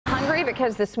Bree,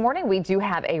 because this morning we do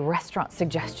have a restaurant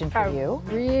suggestion for you.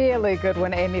 Really good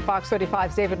one, Amy. Fox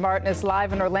 35's David Martin is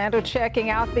live in Orlando checking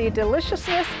out the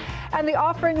deliciousness and the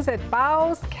offerings at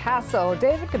Bow's Castle.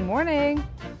 David, good morning.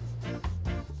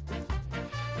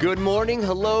 Good morning.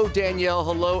 Hello, Danielle.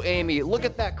 Hello, Amy. Look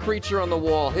at that creature on the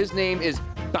wall. His name is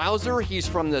Bowser. He's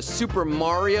from the Super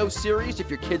Mario series. If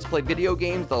your kids play video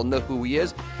games, they'll know who he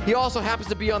is. He also happens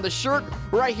to be on the shirt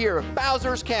right here,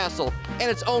 Bowser's Castle,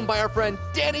 and it's owned by our friend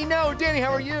Danny No. Danny,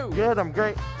 how are you? Good, I'm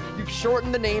great. You've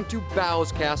shortened the name to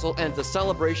Bow's Castle, and it's a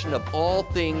celebration of all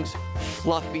things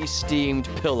fluffy steamed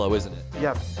pillow, isn't it?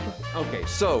 Yes. Okay,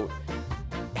 so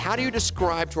how do you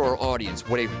describe to our audience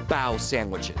what a Bow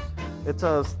sandwich is? It's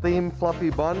a steamed fluffy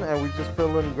bun, and we just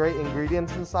fill in great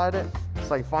ingredients inside it.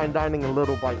 It's like fine dining in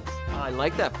little bites. I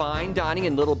like that, fine dining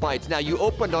in little bites. Now, you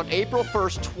opened on April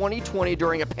 1st, 2020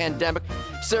 during a pandemic.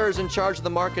 Sarah's in charge of the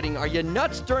marketing. Are you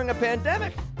nuts during a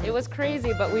pandemic? It was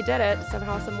crazy, but we did it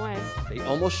somehow, some way. They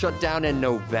almost shut down in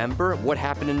November. What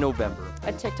happened in November?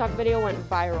 A TikTok video went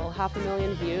viral,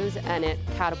 500,000 views, and it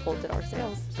catapulted our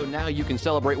sales. So now you can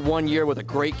celebrate 1 year with a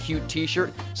great, cute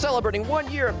t-shirt. Celebrating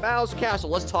 1 year at Bow's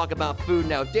Castle. Let's talk about food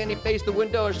now. Danny, face the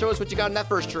window and show us what you got in that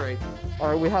first tray. All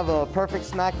right, we have a perfect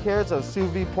snack here. It's a sous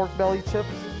vide pork belly chips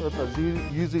with a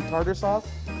yuzu tartar sauce.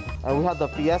 And we have the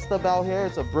Fiesta Bow here.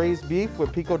 It's a braised beef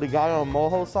with pico de gallo and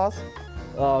mojo sauce.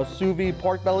 Sous vide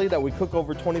pork belly that we cook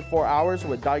over 24 hours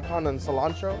with daikon and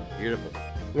cilantro. Beautiful.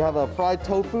 We have a fried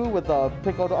tofu with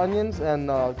pickled onions and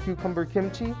cucumber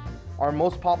kimchi. Our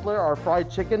most popular, our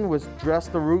fried chicken with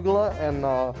dressed arugula and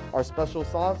our special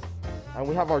sauce. And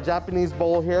we have our Japanese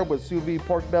bowl here with sous vide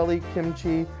pork belly,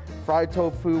 kimchi, fried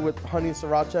tofu with honey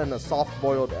sriracha, and a soft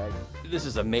boiled egg. This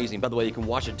is amazing. By the way, you can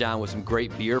wash it down with some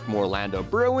great beer from Orlando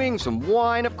Brewing, some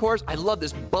wine, of course. I love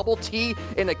this bubble tea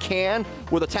in a can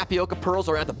where the tapioca pearls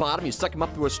are at the bottom. You suck them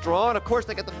up through a straw. And of course,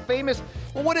 they got the famous,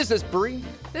 well, what is this, Brie?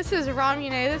 This is ramune.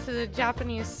 This is a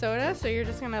Japanese soda. So you're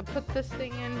just going to put this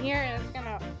thing in here and it's going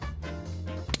to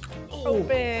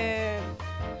open.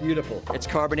 Beautiful. It's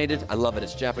carbonated. I love it.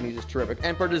 It's Japanese. It's terrific.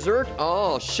 And for dessert,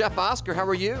 oh, Chef Oscar, how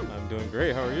are you? I'm doing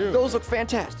great. How are you? Those look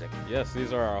fantastic. Yes,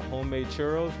 these are our homemade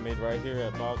churros made right here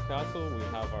at Bow's Castle. We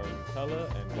have our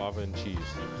Nutella and guava and cheese.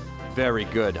 Very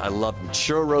good. I love them.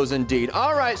 Churros indeed.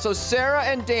 All right, so Sarah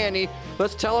and Danny,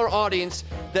 let's tell our audience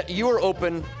that you are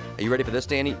open. Are you ready for this,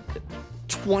 Danny?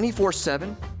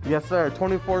 24/7? Yes, sir,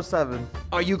 24/7.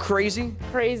 Are you crazy?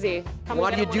 Crazy. Come Why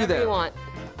and do get you it do whenever that? you want.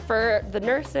 For the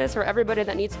nurses, for everybody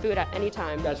that needs food at any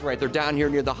time. That's right. They're down here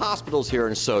near the hospitals here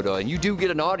in Soto, and you do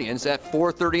get an audience at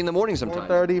 4:30 in the morning sometimes.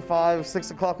 4:30, 5,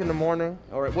 6 o'clock in the morning.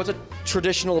 All right. What's a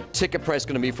traditional ticket price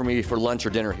going to be for me for lunch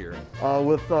or dinner here?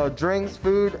 With drinks,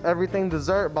 food, everything,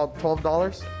 dessert, about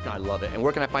 $12. I love it. And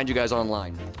where can I find you guys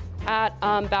online? At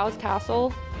Bow's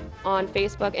Castle on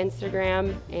Facebook,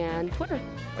 Instagram, and Twitter.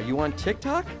 Are you on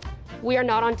TikTok? We are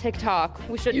not on TikTok.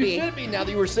 We should You be. should be now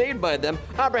that you were saved by them.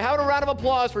 All right, how about a round of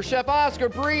applause for Chef Oscar,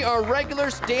 Bree, our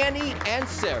regulars, Danny, and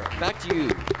Sarah. Back to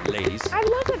you, ladies. I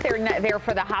love that they're there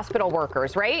for the hospital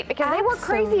workers, right? Because they work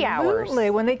crazy hours. Absolutely.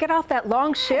 When they get off that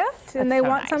long shift and That's they so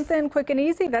want nice. something quick and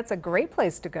easy, that's a great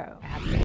place to go.